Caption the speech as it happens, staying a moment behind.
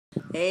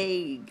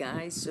Hey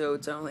guys, so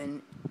it's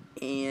Owen,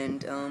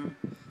 and I'm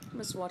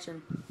just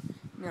watching.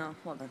 No,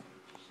 hold on.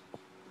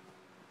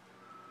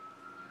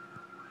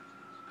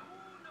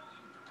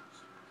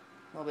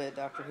 A little bit of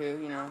Doctor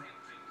Who,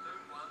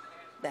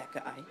 that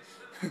guy.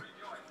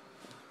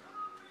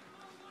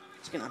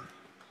 Just gonna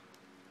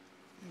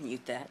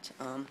mute that.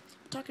 Been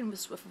talking with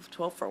Swift of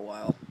 12 for a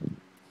while.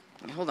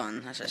 Hold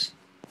on, let's just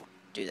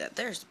do that.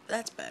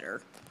 That's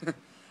better.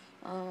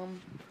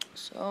 um,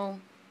 so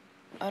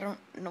I don't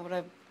know what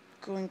I'm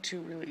going to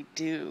really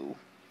do.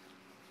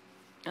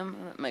 I'm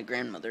at my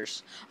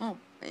grandmother's. Oh,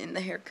 and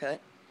the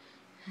haircut.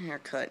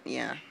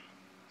 Yeah.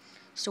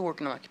 Still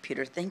working on my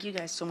computer. Thank you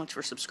guys so much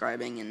for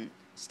subscribing and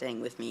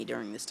staying with me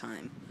during this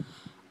time.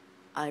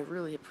 I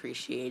really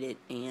appreciate it,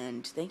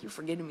 and thank you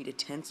for getting me to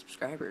 10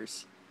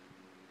 subscribers.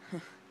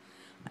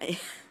 I,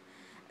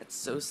 it's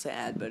so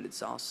sad, but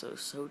it's also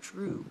so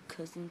true,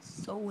 because I'm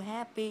so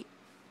happy.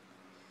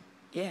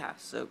 Yeah,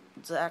 so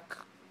Zach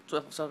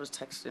Swiffle was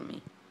texting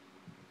me,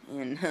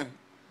 and,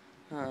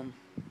 I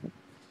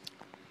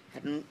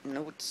don't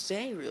know what to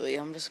say, really.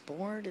 I'm just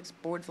bored. It's a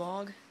bored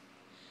vlog.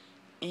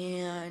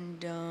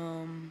 And,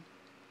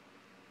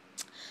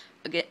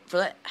 again, for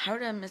that, How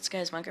Did I Miss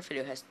Guys Minecraft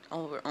video has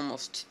over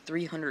almost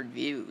 300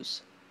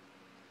 views.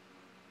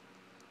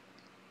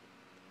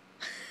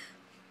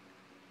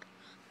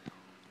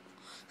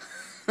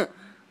 That's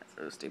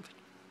so stupid.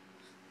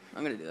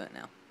 I'm gonna do that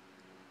now.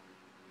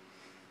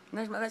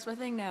 That's my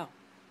thing now.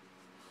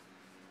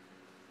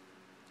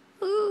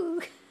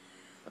 Ooh.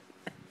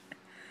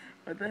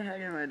 What the heck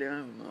am I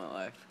doing with my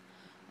life?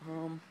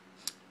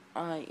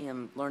 I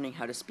am learning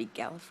how to speak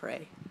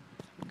Gallifrey.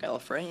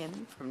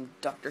 Gallifreyan from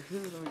Doctor Who.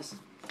 Let me just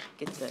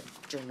get the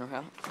journal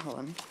out. Hold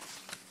on.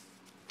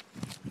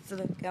 So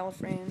the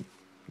Gallifreyan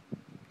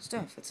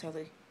stuff. That's how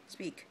they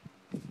speak.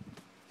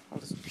 I'll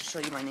just show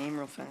you my name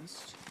real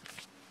fast.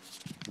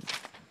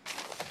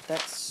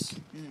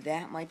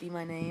 That might be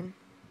my name.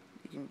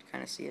 You can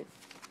kind of see it.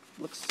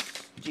 Looks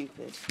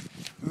stupid.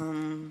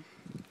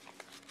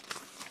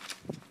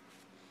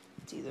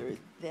 It's either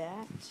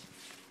that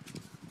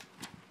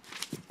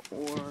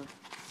or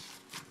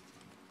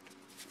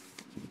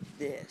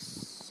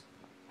this.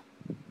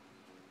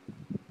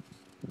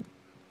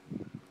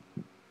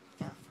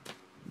 Yeah.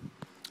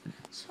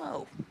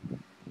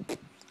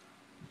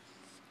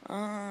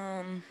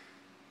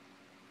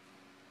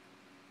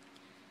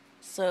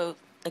 So,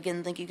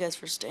 again, thank you guys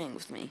for staying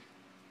with me.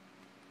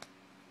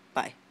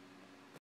 Bye.